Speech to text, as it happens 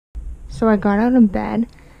So I got out of bed,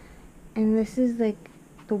 and this is like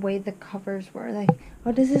the way the covers were. Like,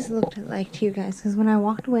 what does this look like to you guys? Because when I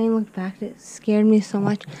walked away and looked back, it scared me so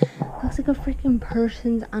much. It looks like a freaking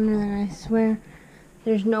person's under there. I swear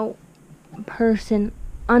there's no person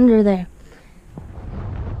under there.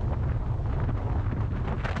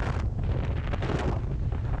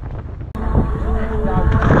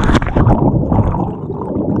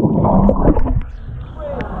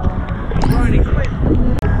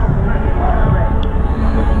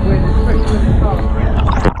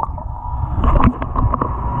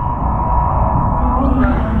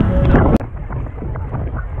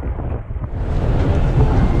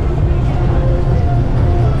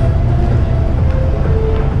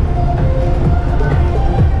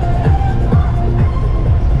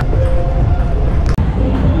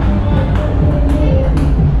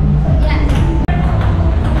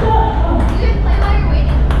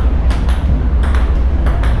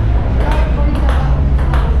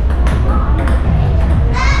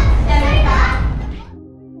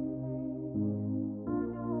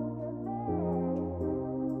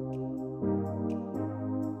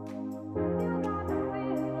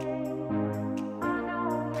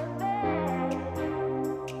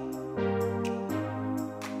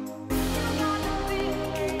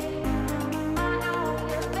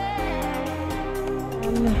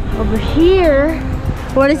 Over here,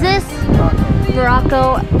 what is this?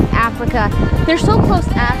 Morocco, Africa. They're so close.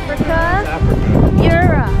 Africa,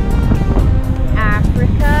 Europe,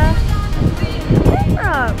 Africa,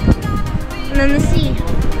 Europe, and then the sea,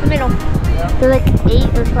 the middle. They're like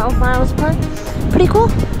 8 or 12 miles apart. Pretty cool.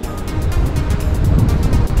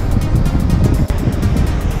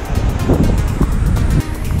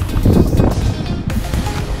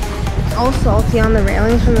 It's all salty on the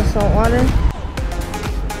railings from the salt water.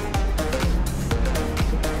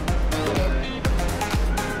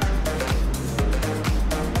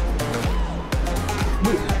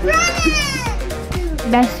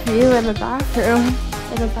 Best view in the bathroom.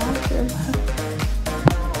 I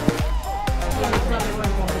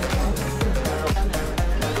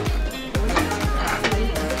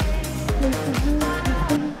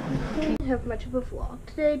didn't have much of a vlog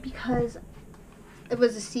today because it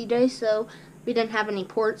was a sea day, so we didn't have any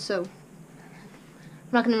ports, so I'm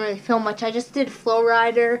not going to really film much. I just did Flow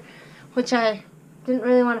Rider, which I didn't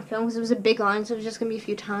really want to film because it was a big line, so it was just going to be a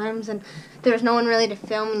few times, and there was no one really to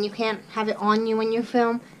film, and you can't have it on you when you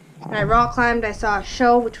film. And I rock climbed, I saw a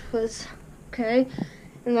show, which was okay,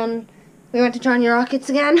 and then we went to Johnny Rockets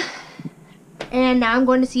again, and now I'm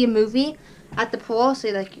going to see a movie at the pool. So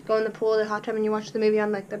like you go in the pool, the hot tub, and you watch the movie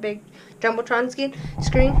on like the big Jumbotron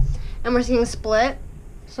screen, and we're seeing Split.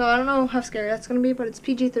 So I don't know how scary that's going to be, but it's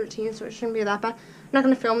PG-13, so it shouldn't be that bad. I'm not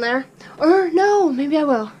going to film there, or no, maybe I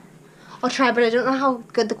will. I'll try, but I don't know how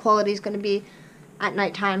good the quality is going to be at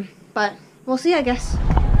nighttime. But we'll see, I guess.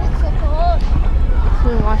 It's so cold. So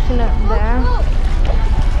we're watching it there.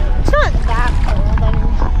 It's not that cold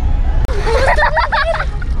anymore.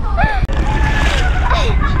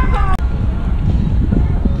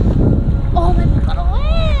 Oh my god,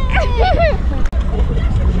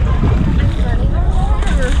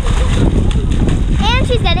 and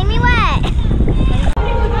she's getting me wet.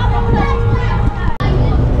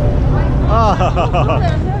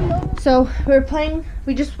 So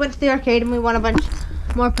we just went to the arcade and we won a bunch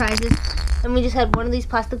more prizes. And we just had one of these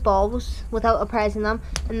plastic balls without a prize in them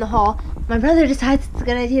in the hall. My brother decides it's a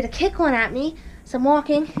good idea to kick one at me. So I'm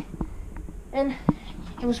walking, and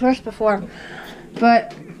it was worse before.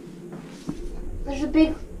 But there's a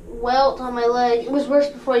big welt on my leg. It was worse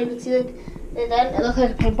before. You could see it, and then it looked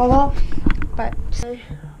like a paintball ball. But today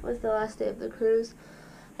was the last day of the cruise.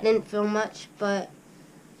 I didn't film much, but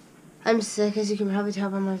I'm sick, as you can probably tell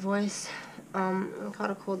by my voice. I caught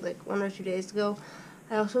a cold like 1 or 2 days ago.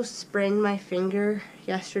 I also sprained my finger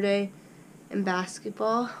yesterday in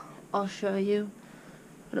basketball. I'll show you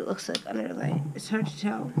what it looks like under the light. It's hard to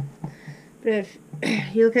tell. But if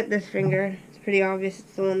you look at this finger, it's pretty obvious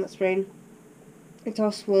it's the one that's sprained. It's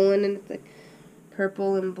all swollen and it's like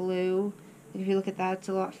purple and blue. Like if you look at that, it's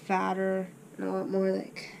a lot fatter and a lot more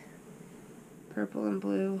like purple and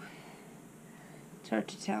blue. It's hard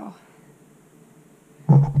to tell.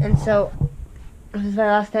 And so, this is my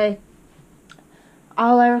last day.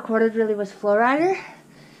 All I recorded really was Flow Rider,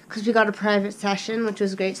 because we got a private session, which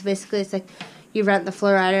was great. So basically it's like you rent the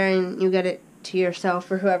Flow Rider and you get it to yourself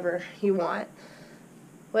or whoever you want.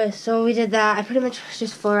 So we did that. I pretty much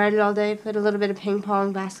just Flow Rided all day, played a little bit of ping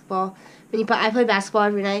pong, basketball. I play basketball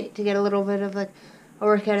every night to get a little bit of like a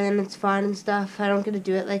workout, and then it's fun and stuff. I don't get to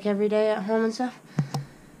do it like every day at home and stuff.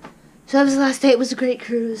 So that was the last day. It was a great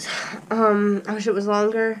cruise. I wish it was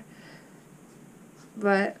longer.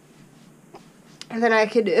 but and then I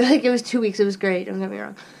could, like, it was 2 weeks. It was great. Don't get me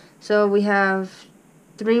wrong. So we have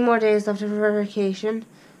 3 more days left of our vacation.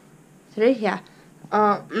 3, yeah.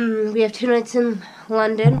 We have 2 nights in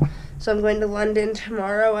London. So I'm going to London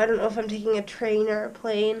tomorrow. I don't know if I'm taking a train or a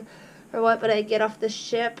plane or what, but I get off the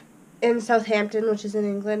ship in Southampton, which is in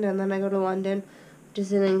England, and then I go to London, which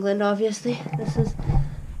is in England, obviously. This is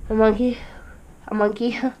a monkey. A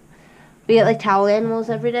monkey. We get, like, towel animals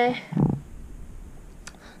every day.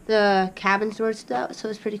 The cabin sorts out, so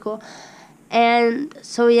it's pretty cool. And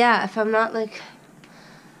so, yeah, if I'm not, like,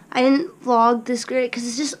 I didn't vlog this great because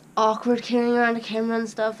it's just awkward carrying around a camera and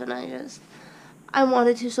stuff, and I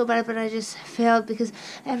wanted to so bad, but I just failed because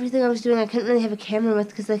everything I was doing I couldn't really have a camera with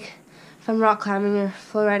because, like, if I'm rock climbing or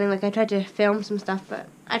floor riding, like, I tried to film some stuff, but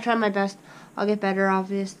I tried my best. I'll get better,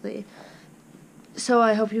 obviously. So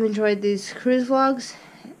I hope you enjoyed these cruise vlogs,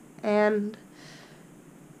 and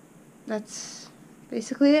that's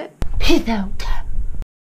basically it. Peace out.